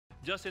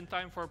Just in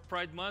time for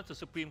Pride Month, the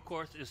Supreme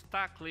Court is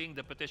tackling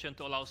the petition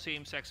to allow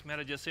same-sex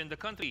marriages in the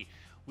country.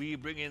 We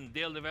bring in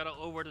Dale Vera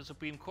over to the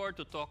Supreme Court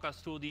to talk us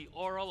through the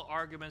oral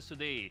arguments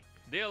today.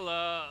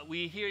 Dale,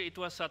 we hear it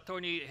was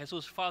Attorney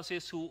Jesus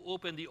Falsis who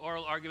opened the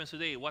oral arguments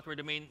today. What were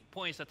the main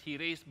points that he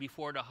raised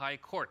before the High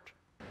Court?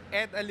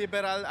 And a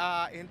liberal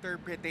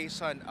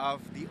interpretation of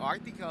the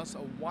Articles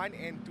 1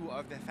 and 2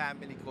 of the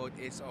Family Code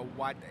is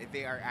what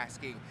they are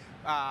asking.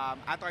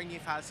 Attorney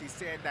Falsi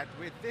said that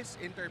with this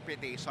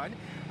interpretation,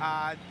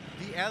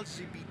 the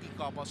LGBT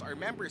couples or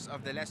members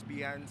of the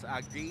lesbians,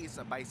 gays,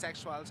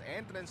 bisexuals,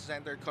 and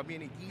transgender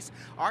communities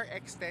are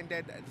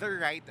extended the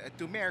right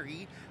to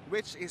marry,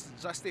 which is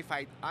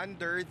justified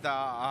under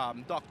the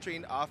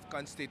doctrine of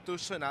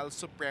constitutional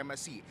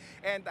supremacy.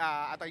 And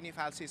Attorney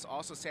Falsis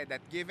also said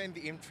that given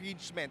the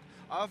infringement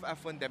of a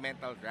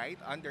fundamental right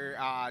under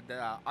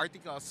the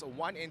Articles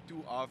 1 and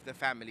 2 of the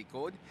Family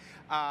Code,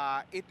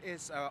 it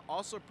is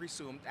also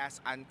presumed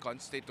as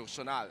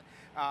unconstitutional.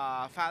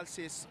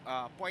 Falsis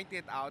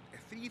pointed out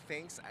three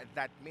things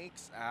that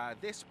makes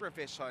this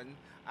provision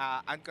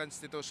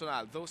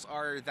unconstitutional. Those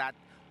are that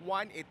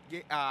one, it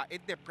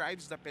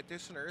deprives the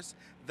petitioners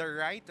the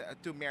right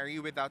to marry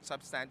without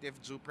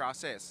substantive due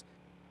process.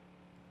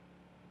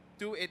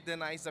 Two, it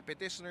denies the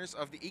petitioners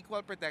of the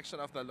equal protection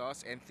of the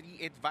laws. And three,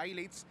 it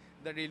violates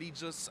the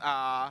religious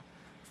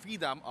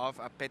freedom of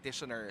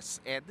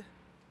petitioners. Ed?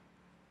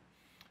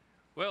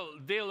 Well,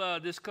 Dale,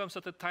 this comes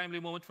at a timely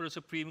moment for the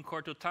Supreme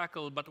Court to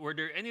tackle, but were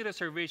there any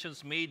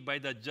reservations made by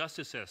the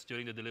justices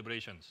during the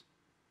deliberations?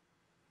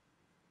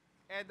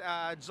 And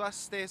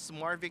Justice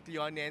Marvic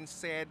Leonen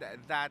said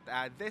that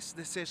this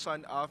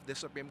decision of the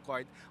Supreme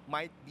Court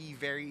might be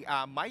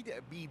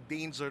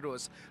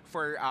dangerous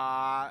for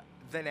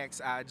the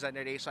next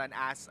generation,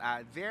 as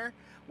there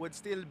would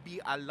still be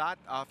a lot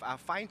of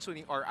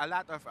fine-tuning or a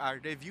lot of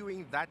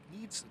reviewing that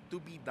needs to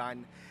be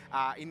done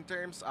in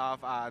terms of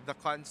the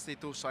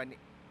Constitution.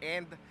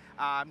 And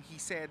he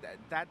said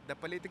that the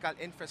political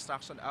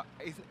infrastructure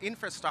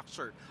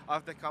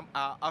of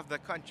the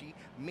country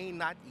may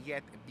not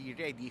yet be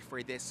ready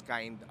for this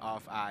kind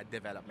of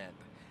development.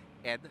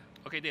 Ed?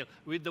 Okay, Dale.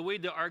 With the way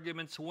the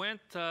arguments went,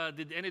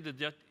 did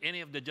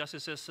any of the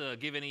justices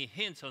give any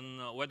hints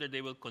on whether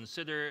they will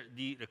consider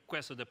the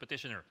request of the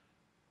petitioner?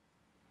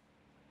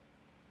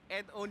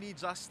 And only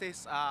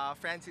Justice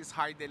Francis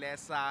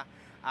Hardelesa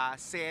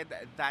said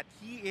that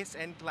he is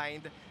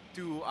inclined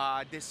to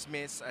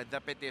dismiss the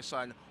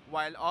petition,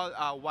 while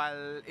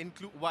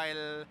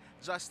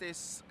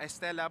Justice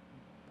Estela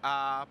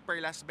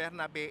Perlas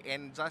Bernabe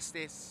and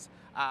Justice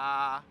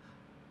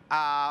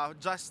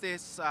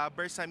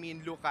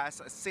Bersamin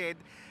Lucas said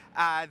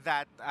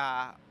that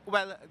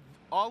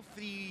all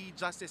three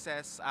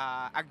justices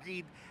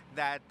agreed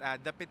that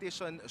the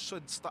petition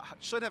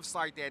should have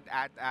started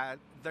at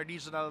the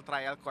regional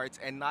trial courts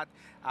and not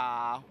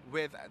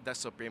with the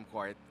Supreme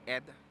Court.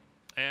 Ed?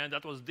 And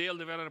that was Dale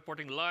Vera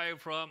reporting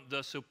live from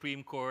the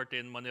Supreme Court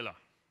in Manila.